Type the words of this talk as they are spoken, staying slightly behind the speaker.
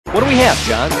What do we have,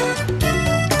 John?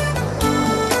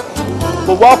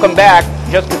 Well, welcome back.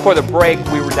 Just before the break,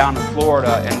 we were down in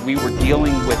Florida and we were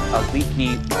dealing with a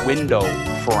leaky window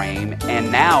frame, and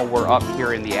now we're up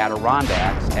here in the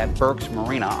Adirondacks at Burke's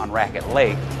Marina on Racket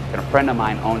Lake, and a friend of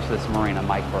mine owns this marina,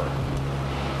 Mike Burke.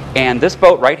 And this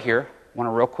boat right here, I want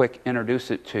to real quick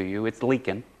introduce it to you. It's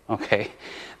leaking, okay?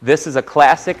 This is a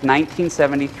classic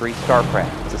 1973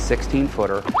 Starcraft. It's a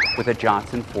 16-footer with a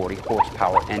Johnson 40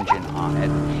 horsepower engine on it.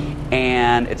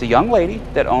 And it's a young lady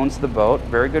that owns the boat,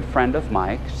 very good friend of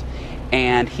Mike's.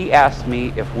 And he asked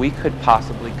me if we could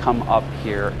possibly come up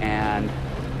here and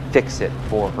fix it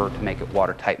for her to make it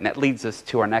watertight. And that leads us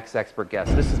to our next expert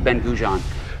guest. This is Ben Goujon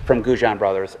from Goujon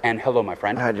Brothers. And hello, my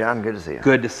friend. Hi, John. Good to see you.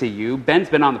 Good to see you. Ben's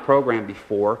been on the program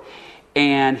before,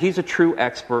 and he's a true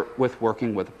expert with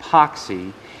working with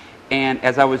epoxy. And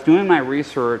as I was doing my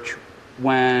research,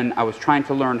 when I was trying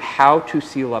to learn how to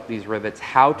seal up these rivets,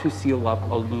 how to seal up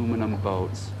aluminum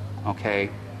boats, okay,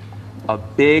 a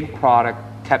big product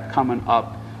kept coming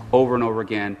up over and over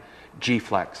again,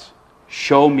 GFlex.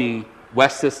 Show me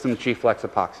West Systems GFlex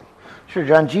Epoxy. Sure,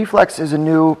 John. GFlex is a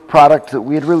new product that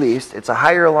we had released. It's a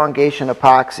higher elongation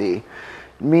epoxy. It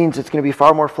means it's going to be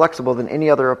far more flexible than any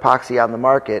other epoxy on the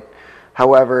market.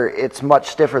 However, it's much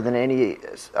stiffer than any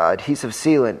adhesive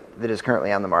sealant that is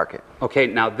currently on the market. Okay,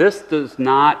 now this does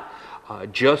not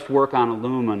just work on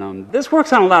aluminum. This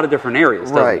works on a lot of different areas,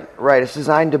 doesn't it? Right. It's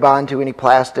designed to bond to any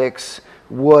plastics,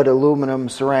 wood, aluminum,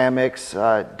 ceramics,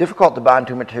 difficult to bond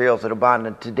to materials. It'll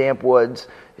bond to damp woods.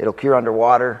 It'll cure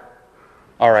underwater.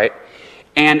 All right.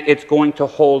 And it's going to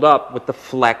hold up with the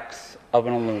flex of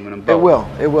an aluminum boat.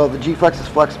 It will. The GFlex is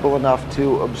flexible enough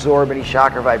to absorb any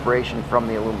shock or vibration from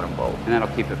the aluminum boat. And that'll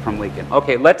keep it from leaking.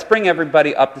 Okay, let's bring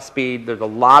everybody up to speed. There's a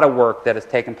lot of work that has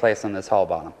taken place on this hull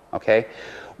bottom, okay?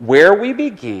 Where we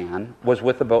began was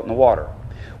with the boat in the water.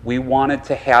 We wanted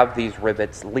to have these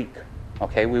rivets leak,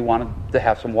 okay? We wanted to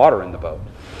have some water in the boat.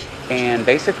 And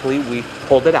basically, we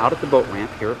pulled it out at the boat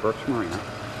ramp here at Burke's Marina,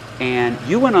 and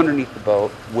you went underneath the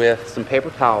boat with some paper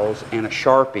towels and a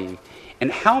Sharpie.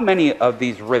 And how many of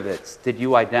these rivets did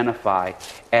you identify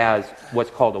as what's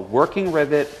called a working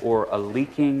rivet or a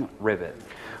leaking rivet?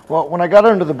 Well, when I got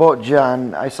under the boat,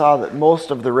 John, I saw that most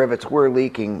of the rivets were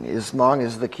leaking, as long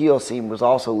as the keel seam was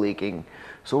also leaking.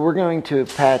 So we're going to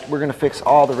fix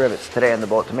all the rivets today on the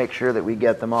boat to make sure that we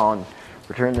get them all and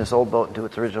return this old boat into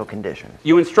its original condition.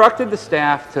 You instructed the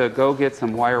staff to go get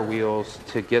some wire wheels,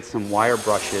 to get some wire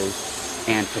brushes,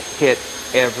 and to hit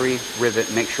every rivet,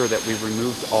 make sure that we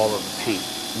removed all of the paint.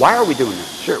 Why are we doing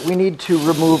this? Sure, we need to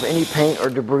remove any paint or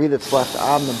debris that's left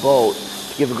on the boat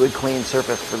to give a good clean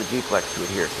surface for the GFlex to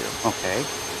adhere to. Okay.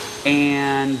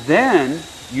 And then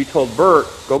you told Bert,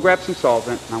 go grab some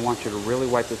solvent, and I want you to really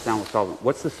wipe this down with solvent.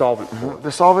 What's the solvent for?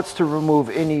 The solvent's to remove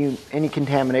any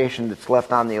contamination that's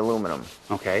left on the aluminum.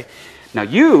 Okay. Now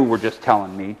you were just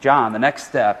telling me, John, the next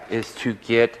step is to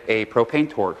get a propane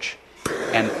torch,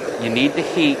 and you need to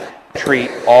heat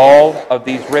treat all of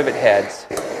these rivet heads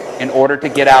in order to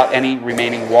get out any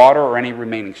remaining water or any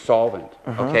remaining solvent,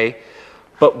 okay?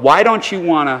 But why don't you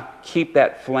want to keep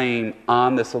that flame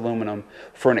on this aluminum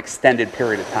for an extended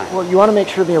period of time? Well, you want to make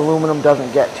sure the aluminum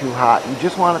doesn't get too hot. You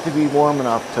just want it to be warm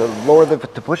enough to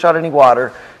push out any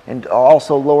water and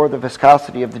also lower the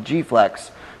viscosity of the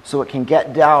GFlex so it can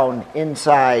get down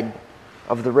inside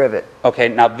of the rivet. Okay,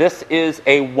 now this is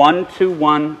a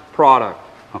 1-to-1 product.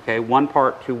 Okay, 1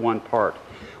 part to 1 part.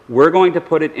 We're going to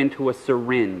put it into a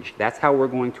syringe. That's how we're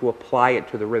going to apply it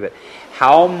to the rivet.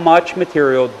 How much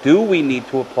material do we need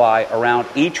to apply around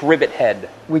each rivet head?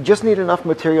 We just need enough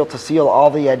material to seal all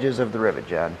the edges of the rivet,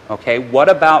 John. Okay, what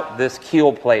about this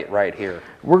keel plate right here?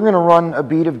 We're going to run a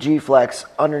bead of GFlex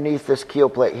underneath this keel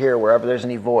plate here, wherever there's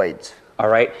any voids. All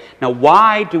right, now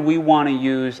why do we want to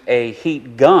use a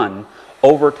heat gun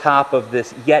over top of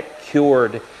this yet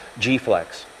cured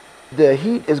GFlex? The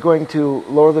heat is going to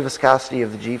lower the viscosity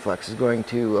of the GFlex, is going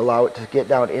to allow it to get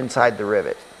down inside the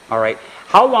rivet. All right.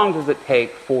 How long does it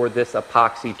take for this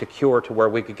epoxy to cure to where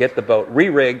we could get the boat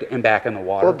re-rigged and back in the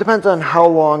water? Well, it depends on how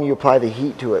long you apply the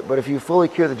heat to it, but if you fully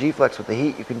cure the GFlex with the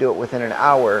heat, you can do it within an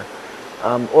hour,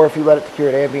 or if you let it cure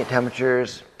at ambient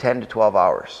temperatures, 10 to 12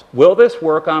 hours. Will this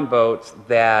work on boats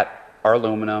that are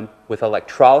aluminum with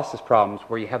electrolysis problems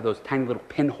where you have those tiny little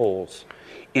pinholes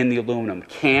in the aluminum?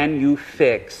 Can you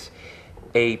fix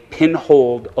a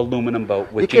pinholed aluminum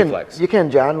boat with GFlex? You can,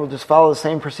 John. We'll just follow the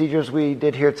same procedures we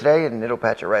did here today, and it'll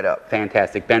patch it right up.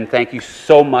 Fantastic. Ben, thank you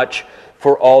so much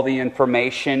for all the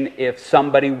information. If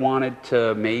somebody wanted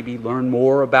to maybe learn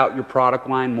more about your product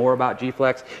line, more about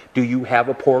GFlex, do you have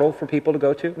a portal for people to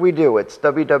go to? We do. It's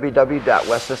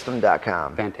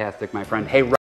www.westsystem.com. Fantastic, my friend. Hey,